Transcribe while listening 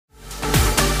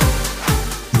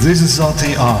This is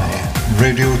RTI,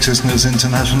 Radio Tysnes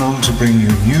International, to bring you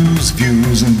news,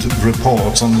 views and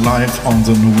reports on life on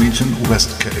the Norwegian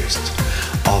west coast.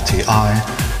 RTI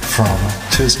from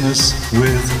Tysnes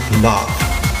with love.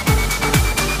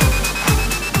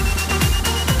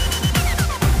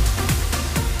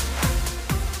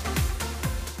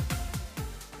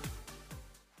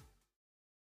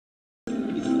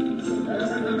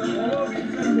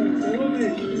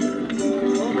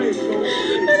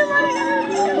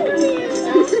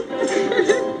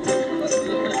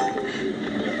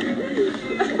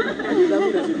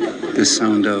 The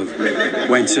sound of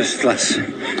Wenceslas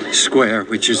Square,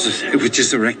 which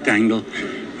is a rectangle,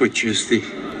 which is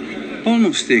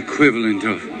almost the equivalent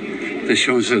of the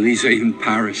Champs-Élysées in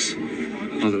Paris,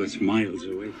 although it's miles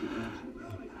away from that.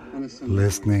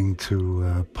 Listening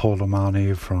to Paul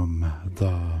O'Mahony from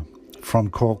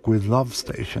Cork with Love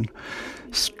station,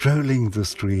 strolling the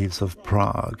streets of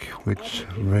Prague, which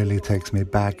really takes me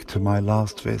back to my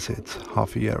last visit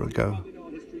half a year ago.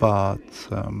 But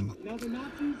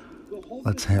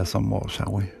let's hear some more,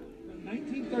 shall we? From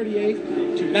 1938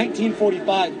 to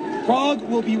 1945, Prague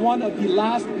will be one of the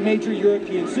last major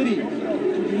European cities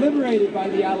to be liberated by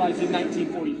the Allies in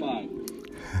 1945.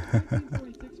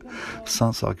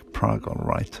 Sounds like Prague, all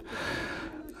right.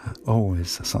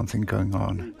 Always something going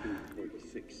on.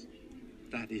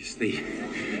 That is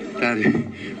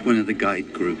one of the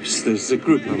guide groups. There's a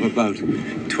group of about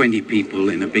 20 people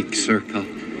in a big circle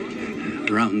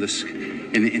around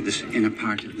in a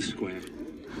part of the square.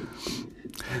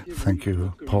 Thank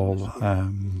you, Paul.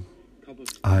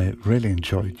 I really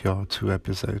enjoyed your 2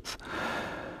 episodes.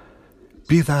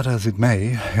 Be that as it may,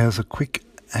 here's a quick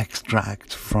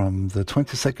extract from the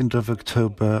 22nd of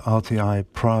October RTI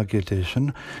Prague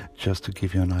edition, just to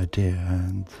give you an idea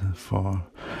and for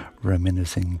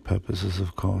reminiscing purposes,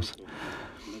 of course.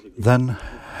 Then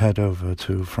head over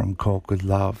to From Cork with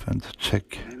Love and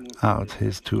check out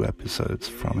his 2 episodes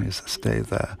from his stay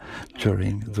there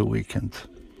during the weekend.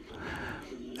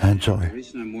 Enjoy. The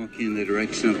reason I'm walking in the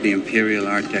direction of the Imperial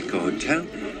Art Deco Hotel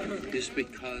is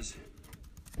because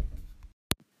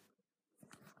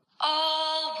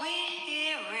all we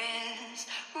hear is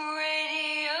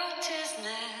Radio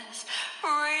Tysnes,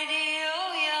 Radio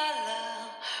Yalla,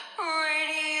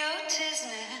 Radio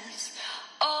Tysnes.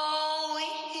 All we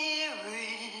hear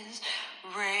is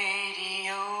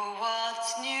Radio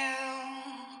What's New.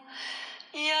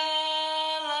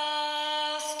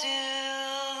 Yalla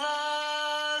still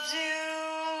loves you.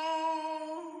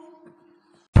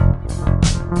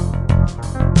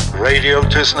 Radio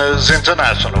Tysnes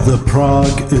International, the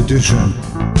Prague edition.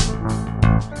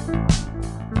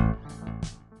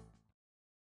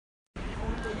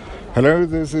 Hello,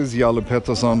 this is Jarle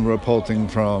Pettersson reporting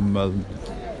from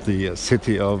the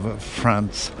city of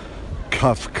Franz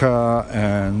Kafka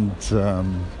and,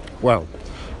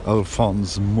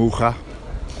 Alphonse Mucha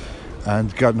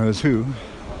and God knows who.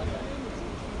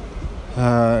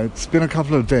 It's been a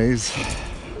couple of days,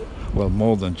 well,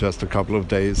 more than just a couple of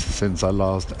days since I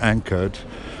last anchored,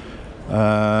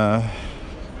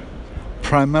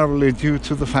 primarily due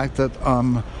to the fact that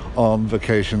I'm on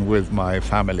vacation with my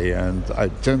family and I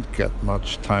don't get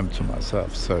much time to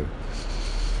myself, so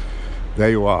there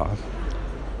you are.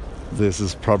 This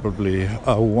is probably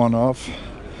a one-off.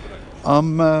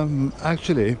 I'm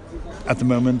actually at the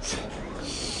moment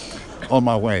on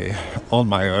my way, on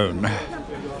my own,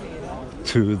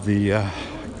 to the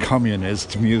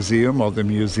Communist Museum, or the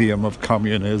Museum of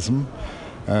Communism,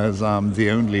 as I'm the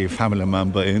only family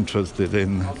member interested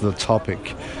in the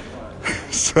topic.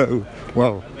 So,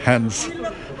 well, hence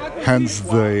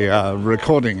the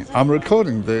recording. I'm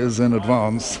recording this in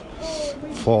advance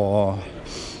for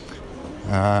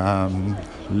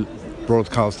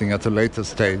broadcasting at a later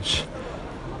stage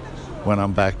when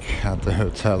I'm back at the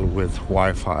hotel with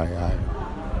Wi-Fi. I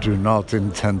do not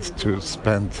intend to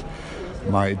spend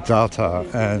my data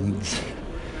and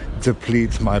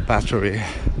deplete my battery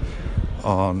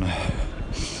on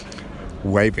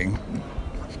waving.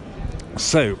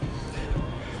 So,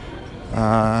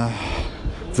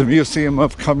 the Museum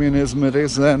of Communism it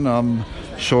is then. I'm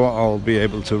sure I'll be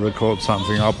able to record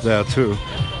something up there too.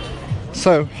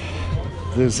 So,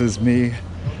 this is me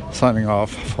signing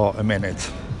off for a minute.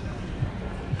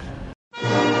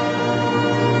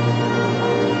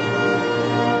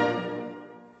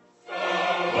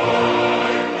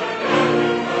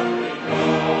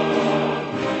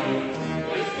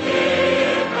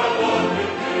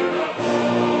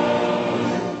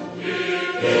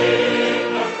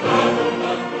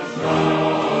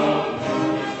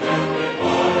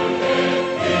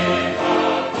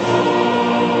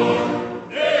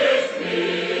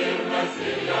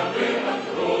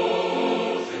 Dio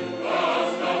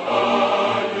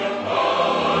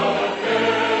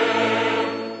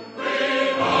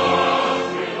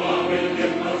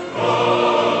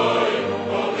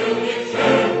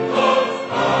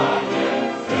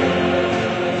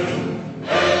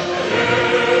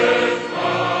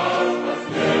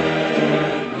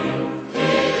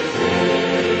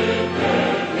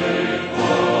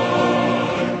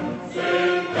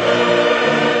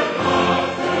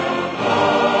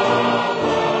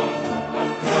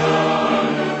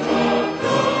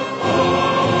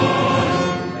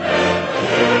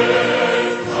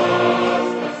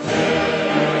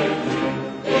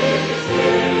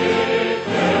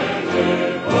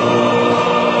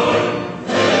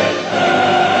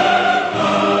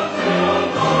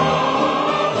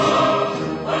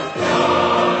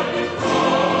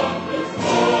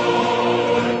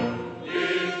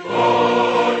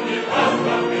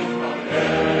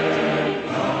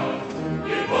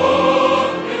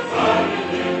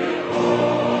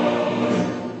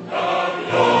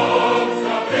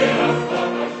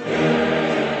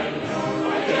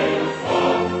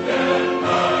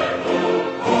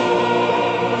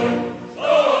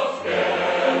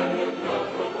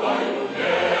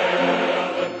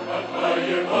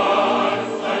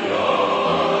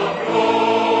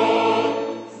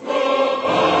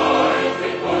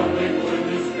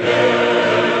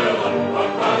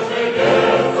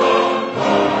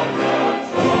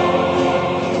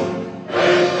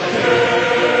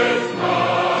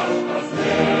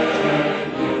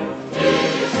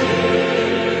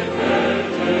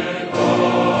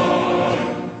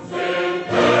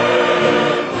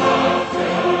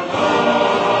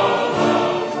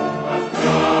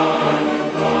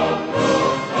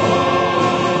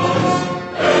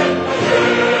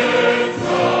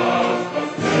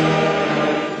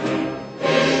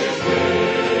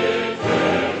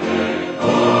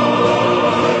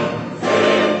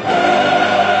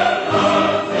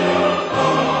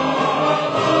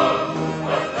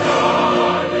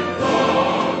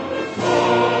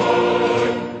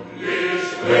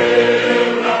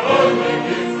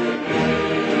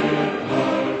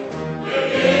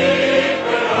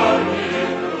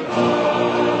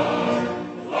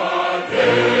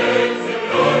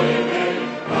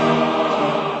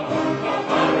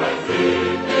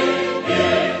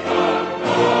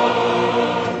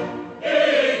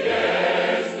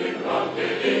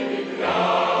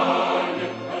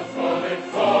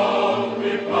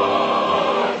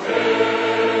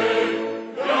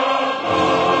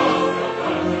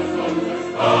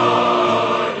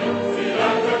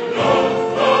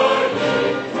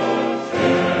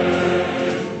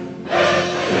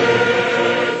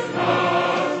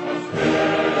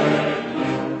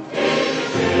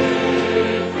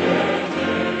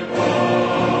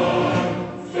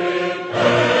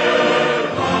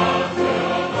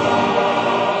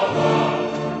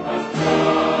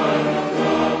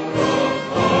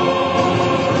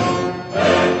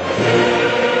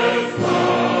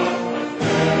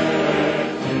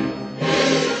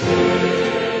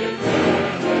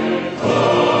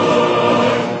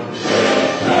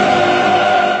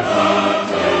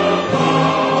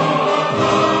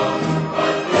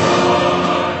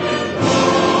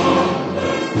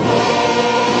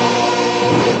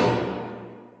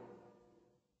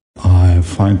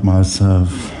find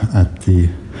myself at the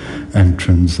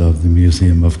entrance of the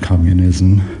Museum of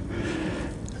Communism,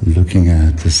 looking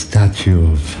at the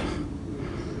statue of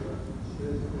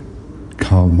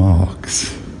Karl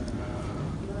Marx.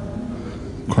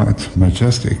 Quite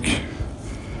majestic,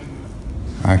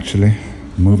 actually.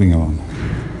 Moving on.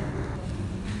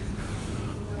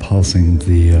 Passing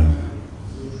the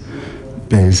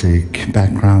basic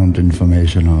background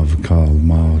information of Karl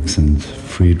Marx and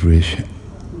Friedrich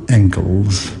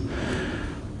Engels,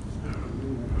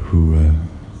 who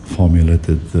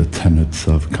formulated the tenets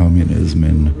of communism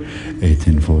in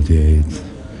 1848.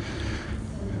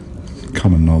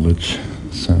 Common knowledge.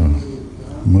 So,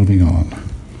 moving on.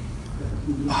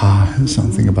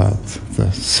 Something about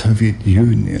the Soviet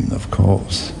Union, of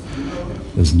course.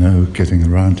 There's no getting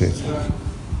around it.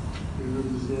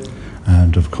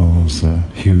 And of course, a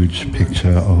huge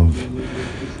picture of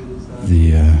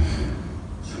the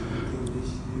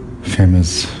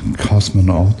famous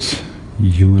cosmonaut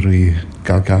Yuri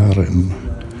Gagarin,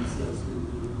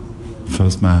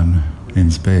 first man in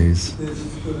space.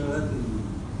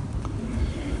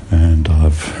 And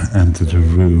I've entered a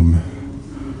room,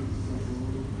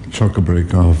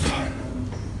 chock-a-brick of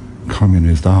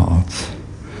communist art.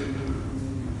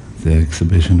 The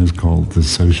exhibition is called The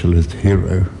Socialist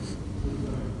Hero.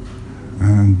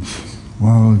 And,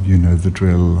 well, you know the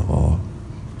drill, or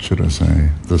should I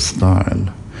say, the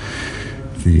style.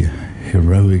 The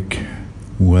heroic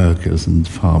workers and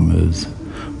farmers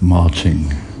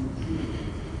marching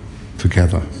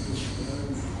together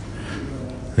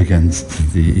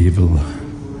against the evil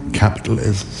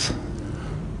capitalists.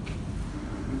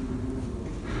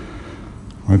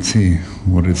 Let's see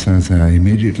what it says here.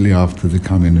 Immediately after the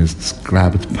communists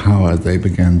grabbed power, they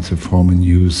began to form a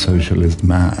new socialist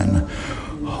man,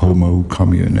 Homo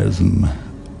Communism.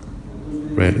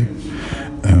 Really?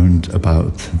 Owned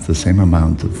about the same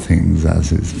amount of things as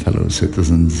his fellow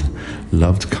citizens,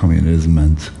 loved communism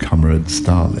and Comrade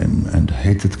Stalin, and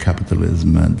hated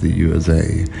capitalism and the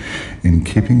USA. In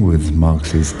keeping with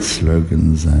Marxist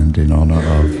slogans and in honor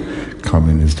of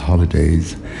communist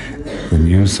holidays, the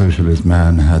new socialist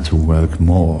man had to work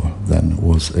more than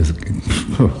was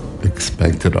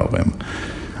expected of him.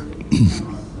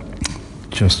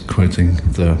 Just quoting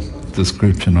the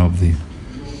description of the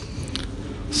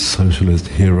Socialist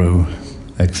Hero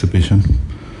exhibition.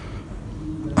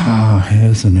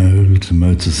 Here's an old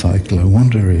motorcycle. I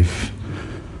wonder if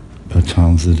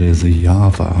perchance it is a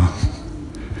Java.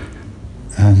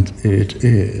 And it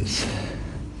is.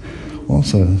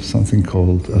 Also something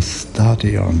called a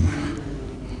Stadion.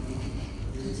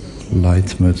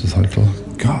 Light motorcycle.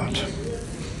 God.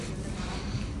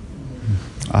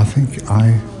 I think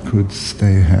I could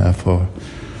stay here for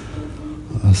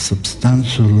a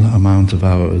substantial amount of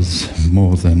hours,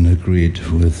 more than agreed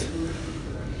with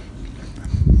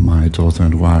my daughter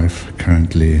and wife,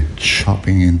 currently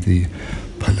shopping in the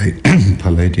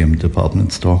Palladium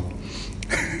department store,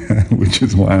 which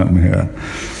is why I'm here.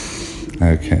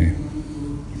 Okay.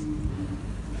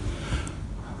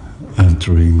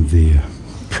 Entering the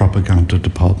propaganda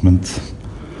department.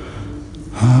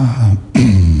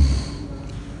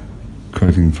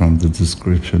 Quoting from the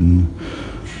description,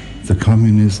 the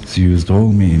communists used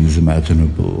all means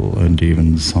imaginable, and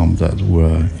even some that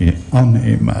were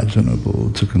unimaginable,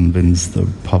 to convince the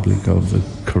public of the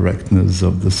correctness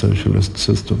of the socialist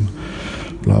system.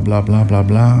 Blah, blah, blah, blah,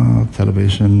 blah.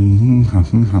 Television.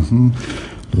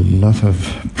 A lot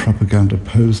of propaganda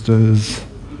posters.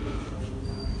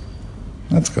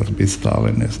 That's got to be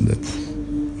Stalin, isn't it?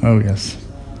 Oh, yes.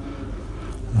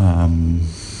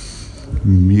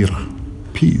 Mir.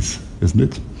 Peace, isn't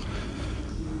it?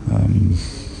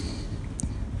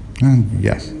 And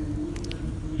yeah,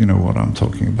 you know what I'm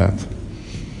talking about.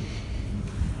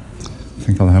 I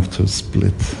think I'll have to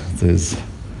split this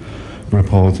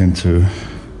report into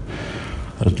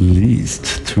at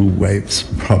least 2 waves,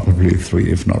 probably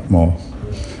 3 if not more.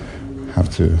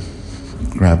 Have to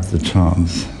grab the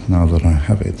chance now that I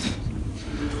have it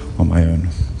on my own.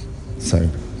 So,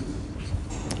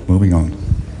 moving on.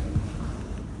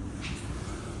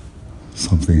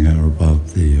 Something here about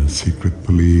the secret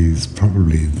police,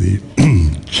 probably the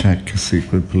Czech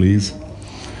secret police,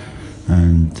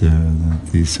 and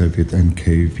the Soviet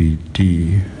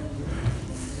NKVD.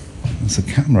 There's a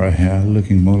camera here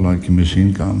looking more like a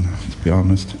machine gun, to be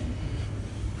honest.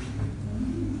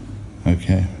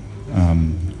 Okay,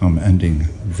 I'm ending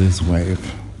this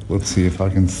wave. Let's see if I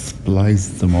can splice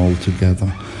them all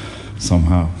together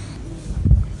somehow.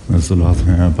 There's a lot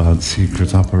here about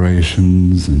secret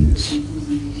operations and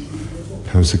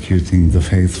persecuting the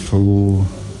faithful,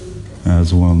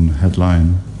 as one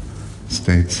headline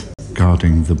states.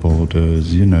 guarding the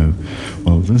borders, you know.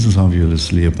 Well, this is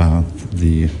obviously about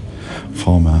the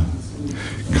former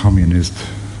communist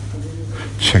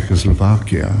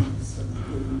Czechoslovakia,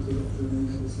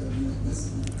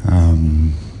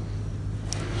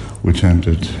 which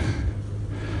ended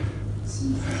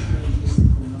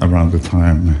around the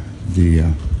time the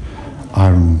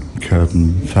Iron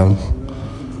Curtain fell.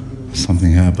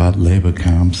 Something here about labor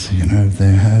camps, you know,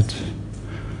 they had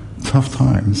tough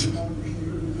times.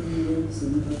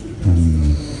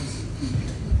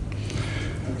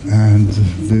 And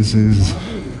this is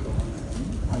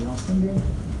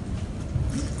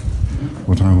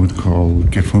what I would call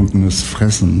gefundenes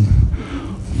Fressen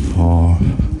for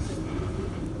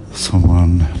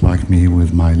someone like me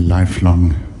with my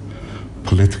lifelong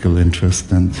political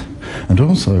interest, and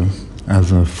also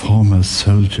as a former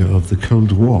soldier of the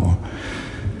Cold War,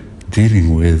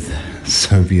 dealing with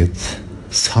Soviet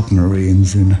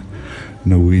submarines in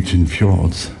Norwegian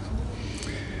fjords.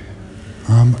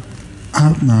 I'm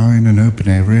out now in an open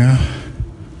area.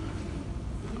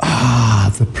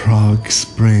 The Prague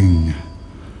Spring.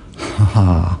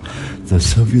 The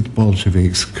Soviet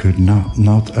Bolsheviks could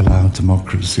not allow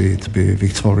democracy to be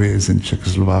victorious in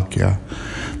Czechoslovakia.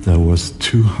 There was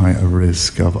too high a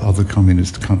risk of other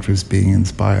communist countries being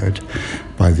inspired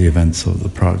by the events of the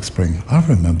Prague Spring. I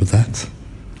remember that.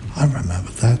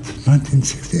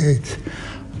 1968.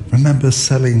 Remember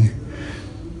selling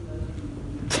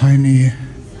tiny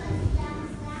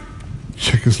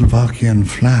Czechoslovakian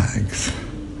flags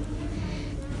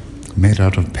made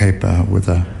out of paper with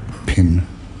a pin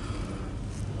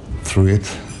through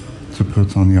it to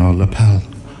put on your lapel.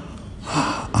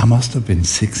 I must have been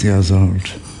 6 years old.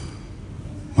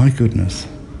 My goodness.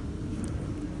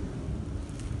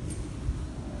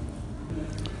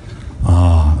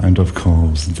 And of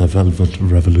course, the Velvet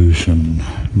Revolution,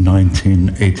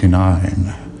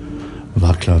 1989.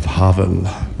 Václav Havel,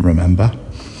 remember?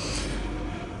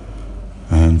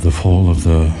 And the fall of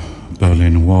the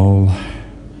Berlin Wall.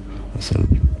 There's a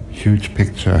huge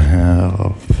picture here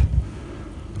of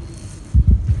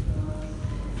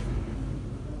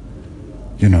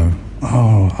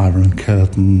Iron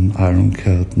Curtain,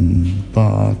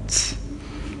 but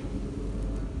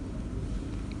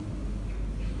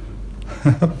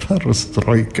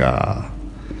Perestroika,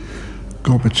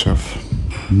 Gorbachev,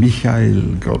 Mikhail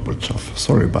Gorbachev.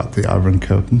 Sorry about the Iron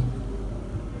Curtain.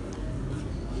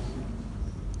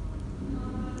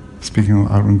 Speaking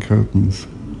of Iron Curtains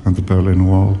and the Berlin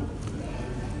Wall,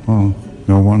 well,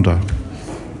 no wonder.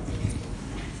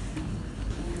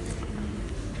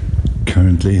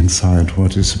 Currently inside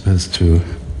what is supposed to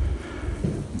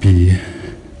be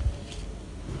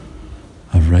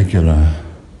a regular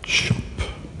shop,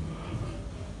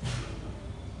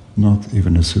 not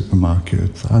even a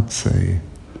supermarket, I'd say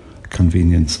a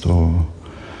convenience store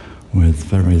with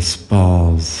very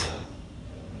sparse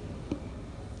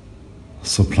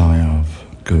supply of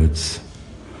goods.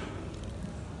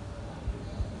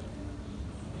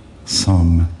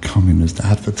 Some communist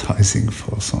advertising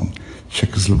for some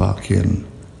Czechoslovakian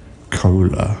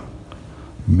cola,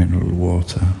 mineral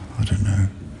water, I don't know.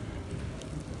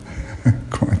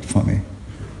 Quite funny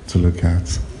to look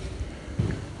at.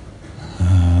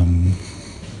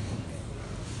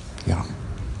 Yeah.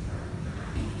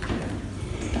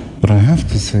 But I have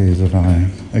to say that I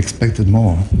expected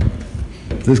more.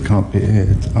 This can't be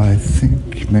it. I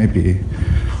think maybe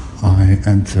I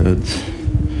entered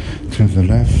to the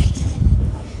left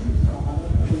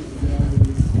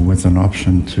with an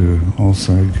option to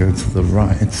also go to the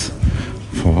right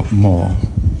for more,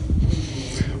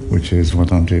 which is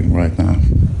what I'm doing right now.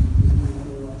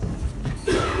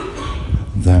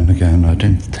 Then again, I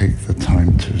didn't take the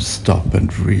time to stop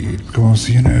and read because,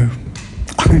 I know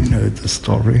the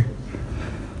story.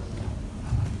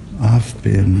 I've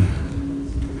been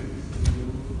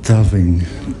delving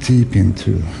deep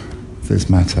into this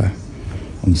matter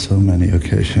on so many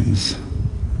occasions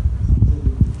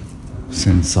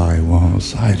since I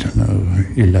was,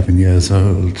 11 years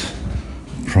old,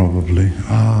 probably.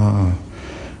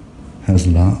 Has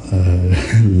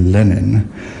Lenin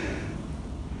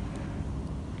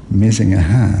missing a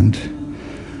hand,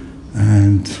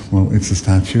 and, well, it's a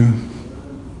statue,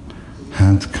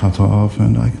 hand cut off,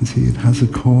 and I can see it has a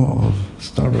core of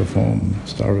styrofoam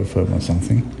or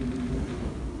something,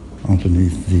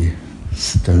 underneath the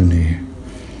stony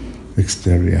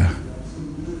exterior.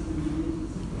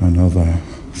 Another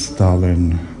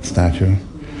Stalin statue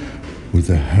with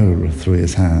a hole through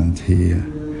his hand. He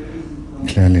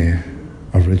clearly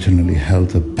originally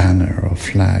held a banner or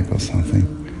flag or something.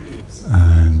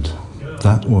 And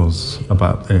that was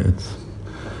about it.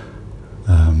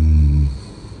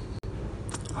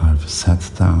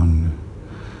 sat down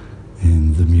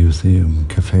in the museum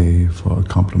cafe for a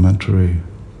complimentary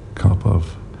cup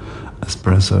of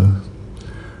espresso,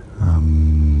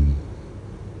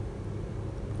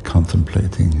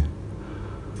 contemplating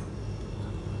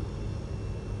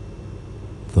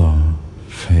the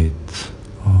fate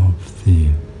of the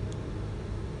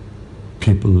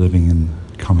people living in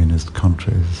communist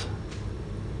countries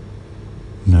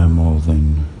no more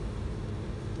than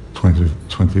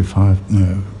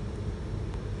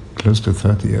close to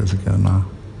 30 years ago now.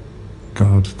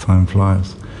 God, time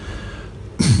flies.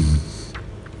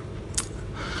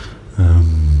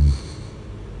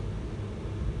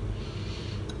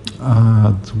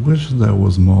 I wish there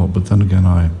was more, but then again,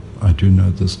 I do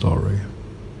know the story.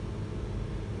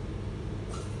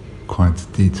 Quite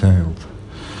detailed.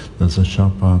 There's a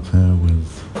shop out there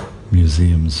with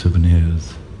museum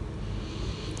souvenirs,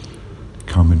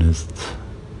 communist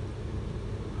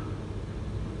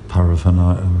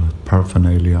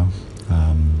paraphernalia.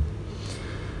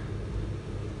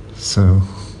 So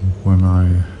when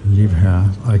I leave here,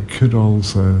 I could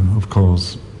also, of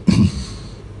course,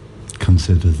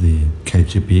 consider the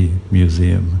KGB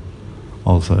museum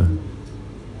also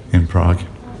in Prague.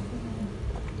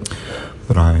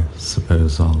 But I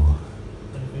suppose I'll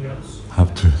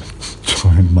have to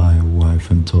join my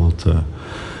wife and daughter.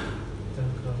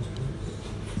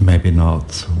 Maybe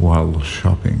not while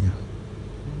shopping.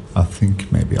 I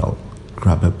think maybe I'll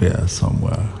grab a beer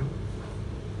somewhere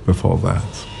before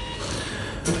that.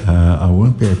 I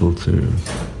won't be able to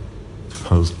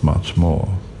post much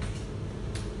more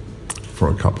for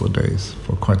a couple of days,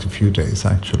 for quite a few days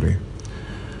actually.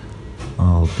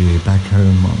 I'll be back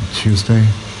home on Tuesday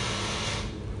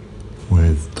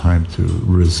with time to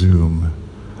resume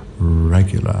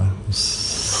regular,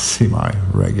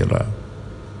 semi-regular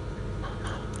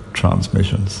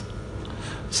transmissions.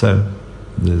 So,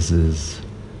 this is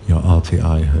your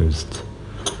RTI host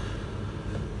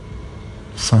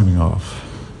signing off,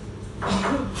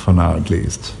 for now at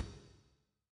least.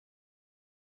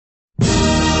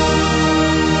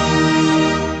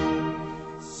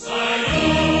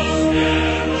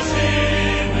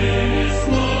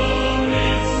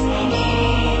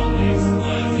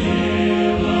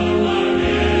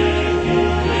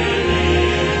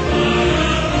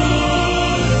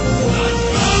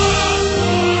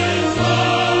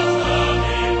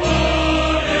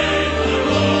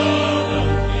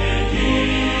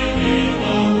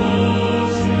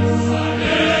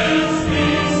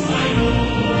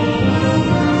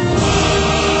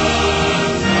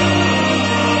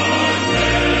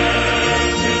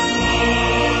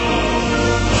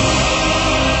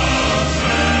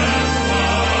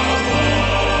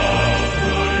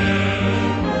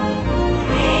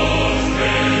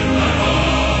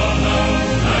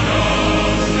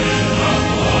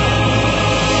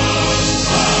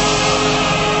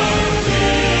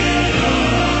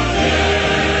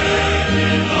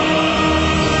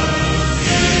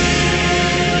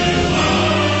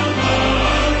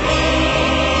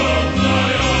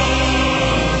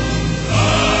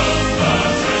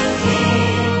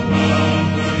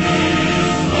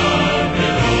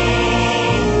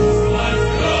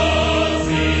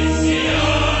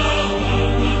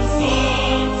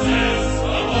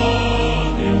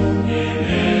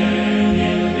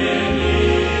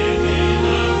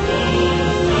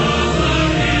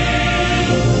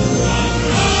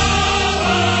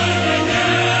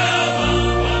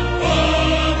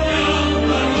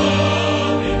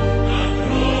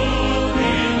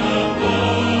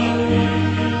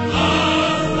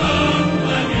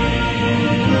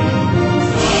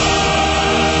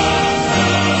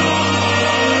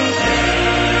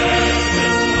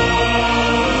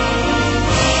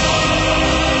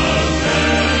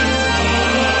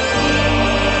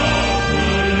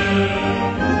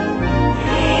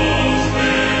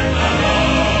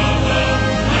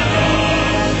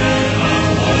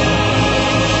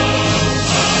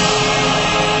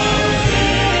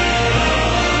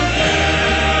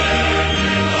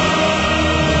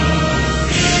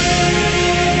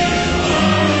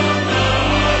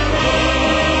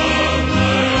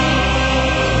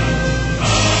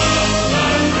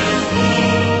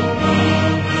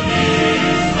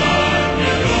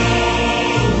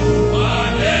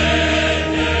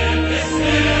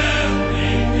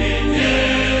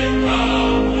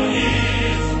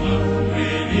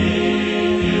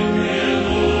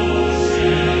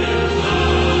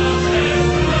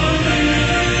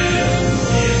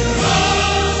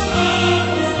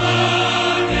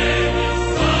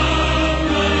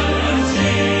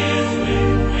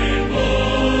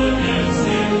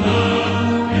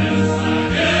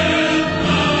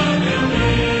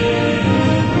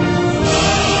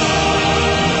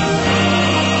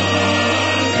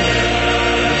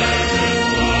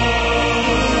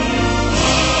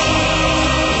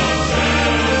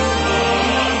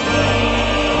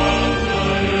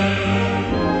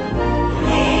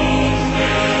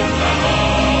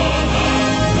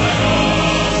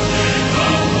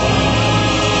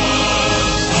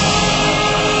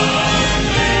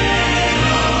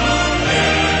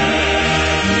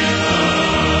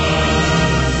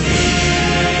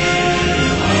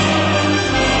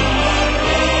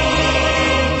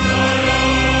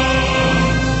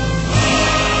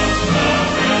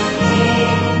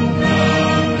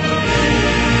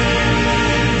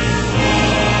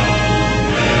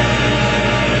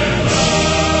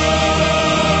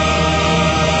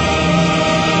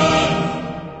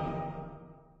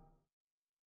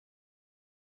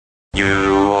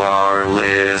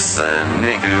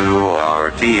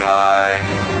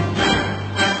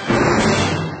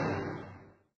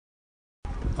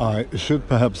 I should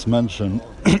perhaps mention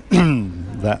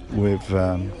that we've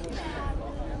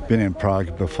been in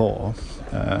Prague before,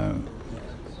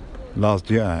 last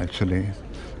year actually,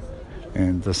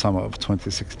 in the summer of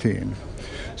 2016.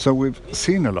 So we've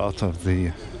seen a lot of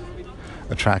the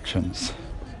attractions,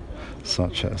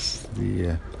 such as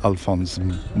the Alfons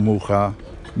Mucha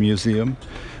Museum,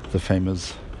 the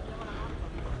famous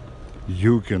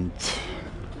Jugend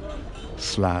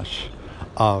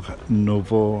 / Art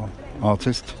Nouveau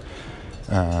artist,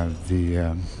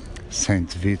 the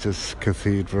St. Vitus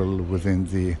Cathedral within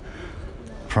the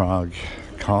Prague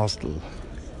Castle,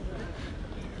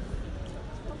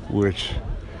 which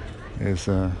is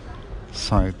a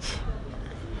sight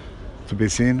to be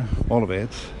seen, all of it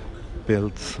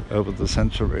built over the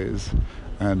centuries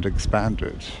and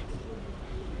expanded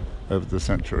over the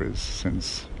centuries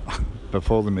since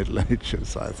before the Middle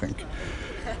Ages, I think.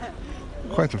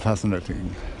 Quite a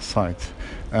fascinating sight.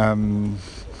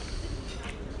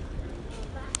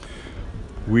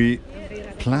 We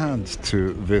planned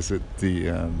to visit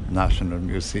the National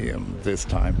Museum this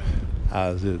time,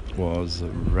 as it was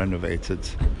renovated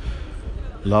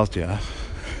last year.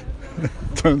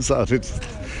 Turns out it's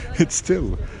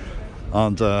still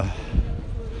under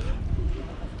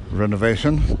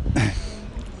renovation.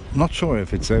 Not sure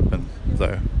if it's open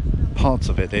though. Parts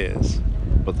of it is,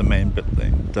 but the main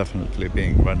building definitely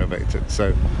being renovated.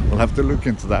 So we'll have to look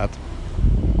into that.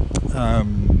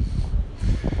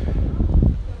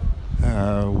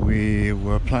 We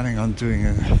were planning on doing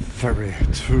a very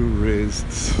tourist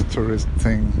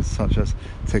thing, such as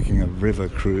taking a river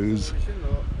cruise.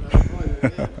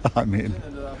 I mean,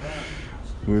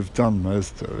 we've done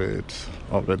most of it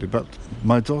already, but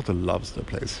my daughter loves the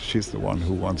place. She's the one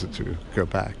who wanted to go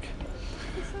back.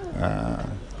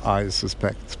 I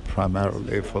suspect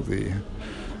primarily for the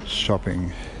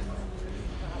shopping,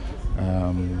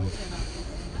 and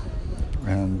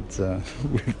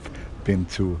we've been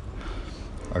to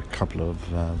a couple of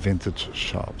vintage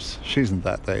shops. She's in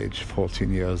that age,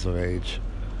 14 years of age,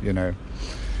 you know,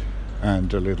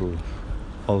 and a little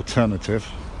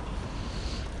alternative,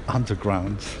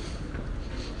 underground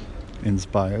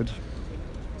inspired,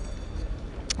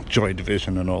 Joy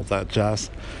Division and all that jazz.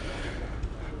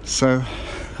 So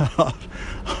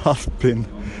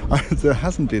there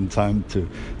hasn't been time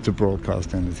to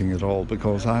broadcast anything at all,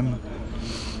 because I'm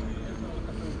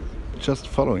just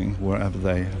following wherever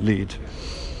they lead,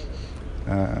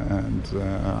 and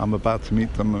I'm about to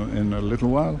meet them in a little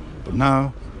while. But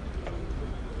now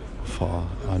for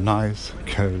a nice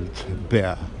cold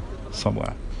beer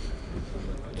somewhere.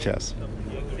 Cheers.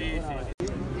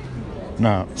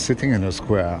 Now, sitting in a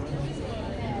square,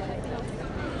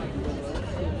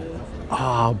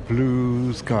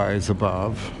 blue skies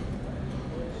above,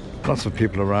 lots of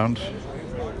people around,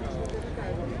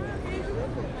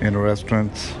 in a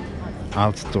restaurant,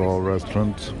 outdoor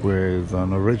restaurant with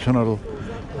an original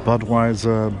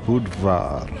Budweiser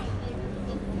Budvar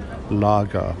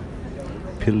Lager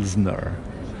Pilsner.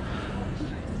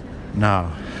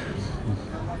 Now,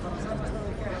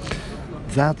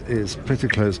 that is pretty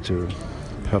close to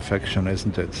perfection,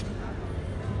 isn't it?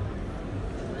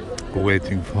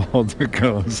 Waiting for the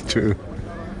girls to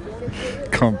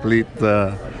complete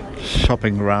the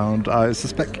shopping round. I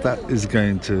suspect that is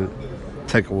going to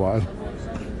take a while.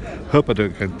 Hope I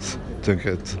don't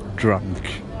get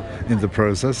drunk in the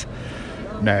process.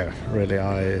 No, really,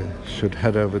 I should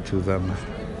head over to them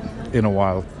in a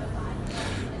while.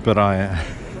 But I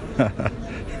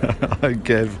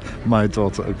gave my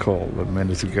daughter a call a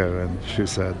minute ago, and she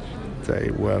said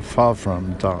they were far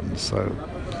from done, so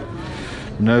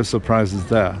no surprises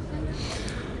there.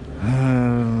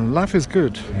 Life is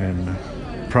good in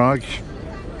Prague.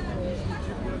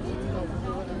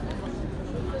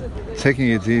 Taking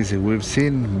it easy. We've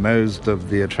seen most of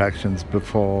the attractions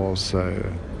before, so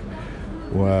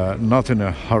we're not in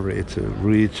a hurry to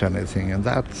reach anything, and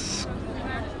that's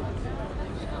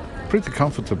pretty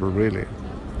comfortable, really.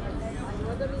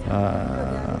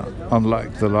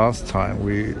 Unlike the last time,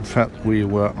 we felt we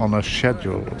were on a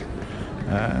schedule,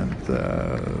 and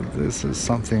this is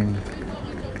something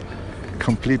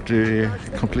completely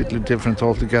different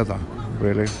altogether,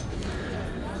 really.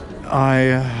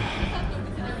 I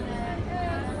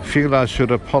feel I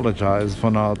should apologize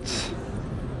for not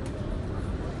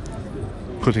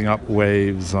putting up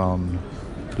waves on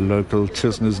local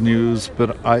Tysnes news,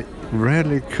 but I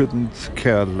really couldn't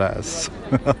care less,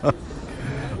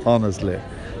 honestly.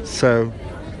 So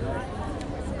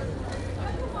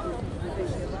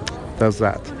there's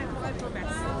that.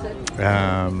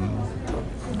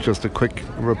 just a quick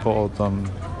report on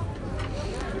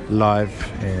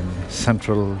live in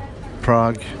central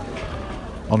Prague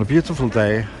on a beautiful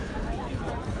day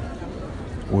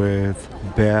with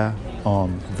beer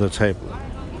on the table.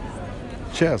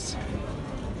 Cheers.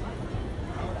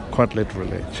 Quite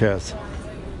literally, cheers.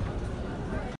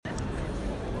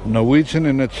 Norwegian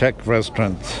in a Czech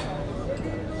restaurant.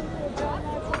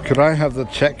 Could I have the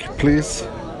Czech, please?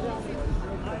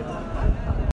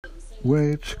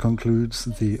 Which concludes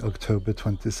the October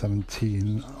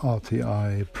 2017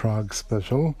 RTI Prague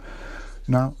special.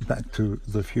 Now back to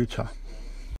the future.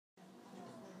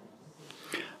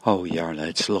 Oh, Jarle,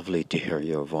 it's lovely to hear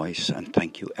your voice, and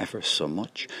thank you ever so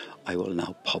much. I will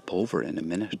now pop over in a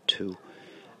minute to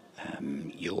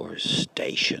your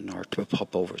station, or to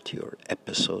pop over to your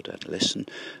episode and listen.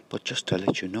 But just to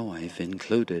let you know, I've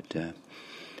included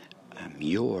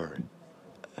your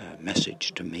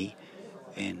message to me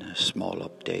in a small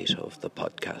update of the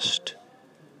podcast.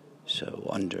 So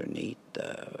underneath,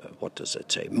 what does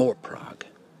it say? More Prague.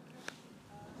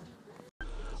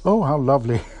 Oh, how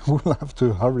lovely. We'll have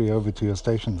to hurry over to your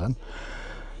station then.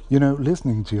 You know,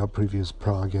 listening to your previous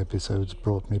Prague episodes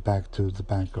brought me back to the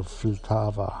bank of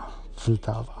Vltava,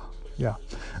 yeah,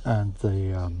 and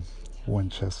the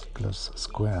Wenceslas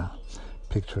Square,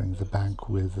 picturing the bank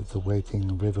with the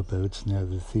waiting riverboats near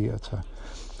the theatre.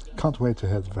 Can't wait to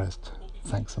hear the rest.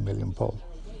 Thanks a million, Paul.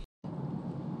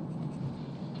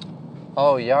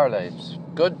 Oh, Jarle, it's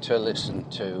good to listen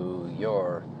to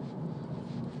your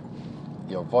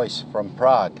voice from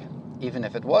Prague, even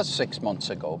if it was 6 months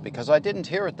ago, because I didn't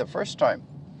hear it the first time.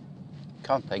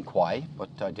 Can't think why, but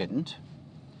I didn't.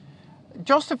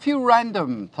 Just a few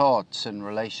random thoughts in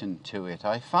relation to it.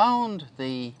 I found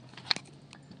the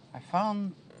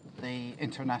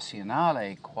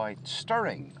Internationale quite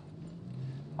stirring.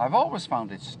 I've always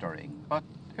found it stirring, but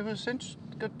it was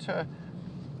good to.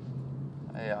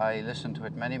 I listened to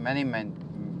it many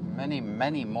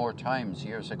more times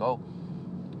years ago.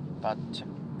 But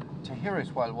to hear it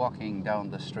while walking down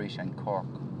the street in Cork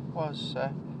was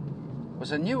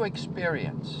a new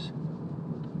experience.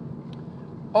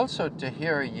 Also, to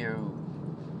hear you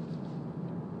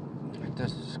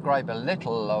describe a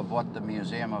little of what the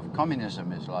Museum of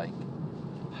Communism is like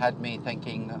had me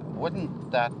thinking, wouldn't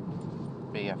that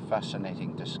be a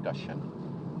fascinating discussion?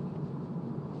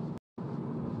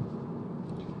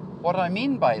 What I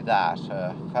mean by that,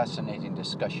 a fascinating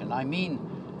discussion, I mean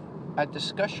a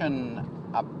discussion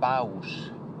about,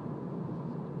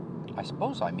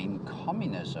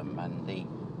 communism and the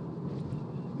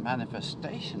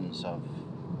manifestations of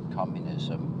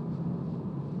communism,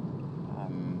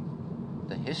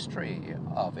 the history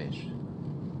of it,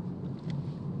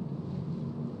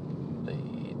 the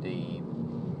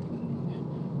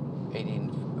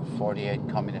 1848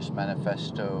 Communist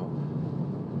Manifesto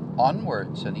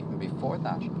onwards, and even before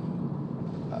that.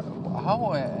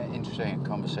 How interesting a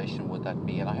conversation would that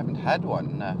be? And I haven't had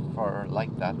one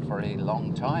like that for a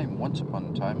long time. Once upon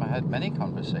a time I had many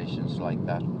conversations like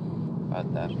that,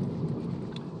 about that.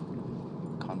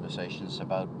 Conversations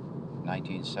about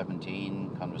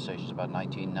 1917, conversations about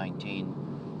 1919,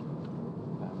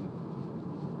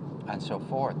 and so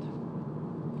forth.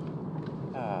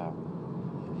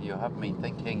 You have me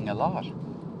thinking a lot.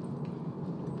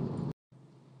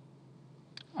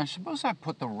 I suppose I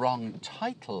put the wrong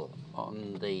title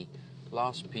on the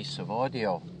last piece of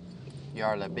audio,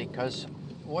 Jarle, because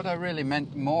what I really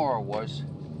meant more was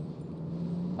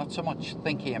not so much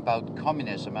thinking about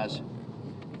communism as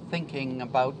thinking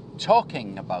about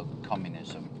talking about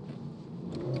communism,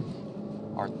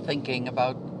 or thinking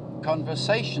about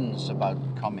conversations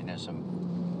about communism.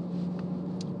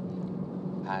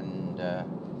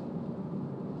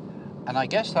 And I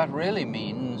guess that really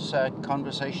means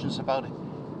conversations about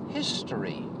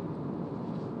history,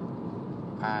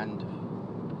 and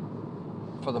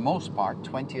for the most part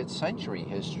 20th century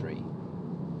history.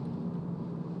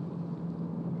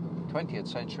 20th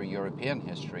century European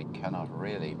history cannot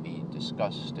really be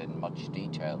discussed in much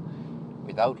detail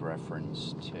without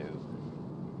reference to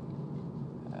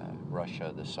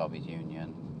Russia, the Soviet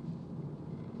Union,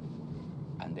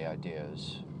 and the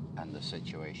ideas and the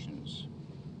situations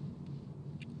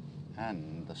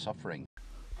and the suffering.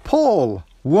 Paul,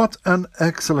 what an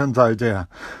excellent idea.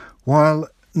 While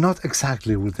not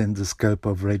exactly within the scope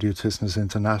of Radio Tysnes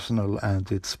International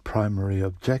and its primary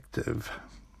objective,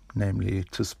 namely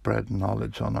to spread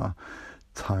knowledge on our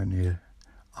tiny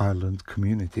island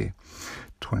community,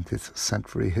 20th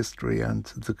century history and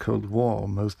the Cold War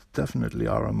most definitely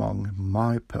are among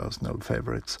my personal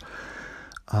favorites.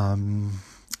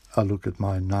 A look at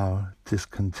my now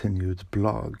discontinued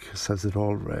blog says it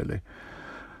all, really.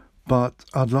 But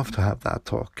I'd love to have that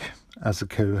talk as a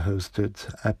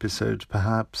co-hosted episode,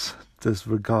 perhaps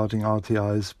disregarding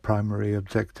RTI's primary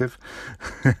objective.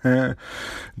 The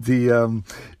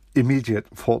immediate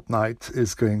fortnight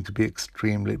is going to be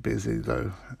extremely busy,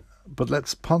 though. But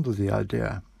let's ponder the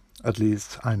idea. At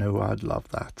least I know I'd love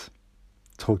that.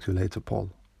 Talk to you later, Paul.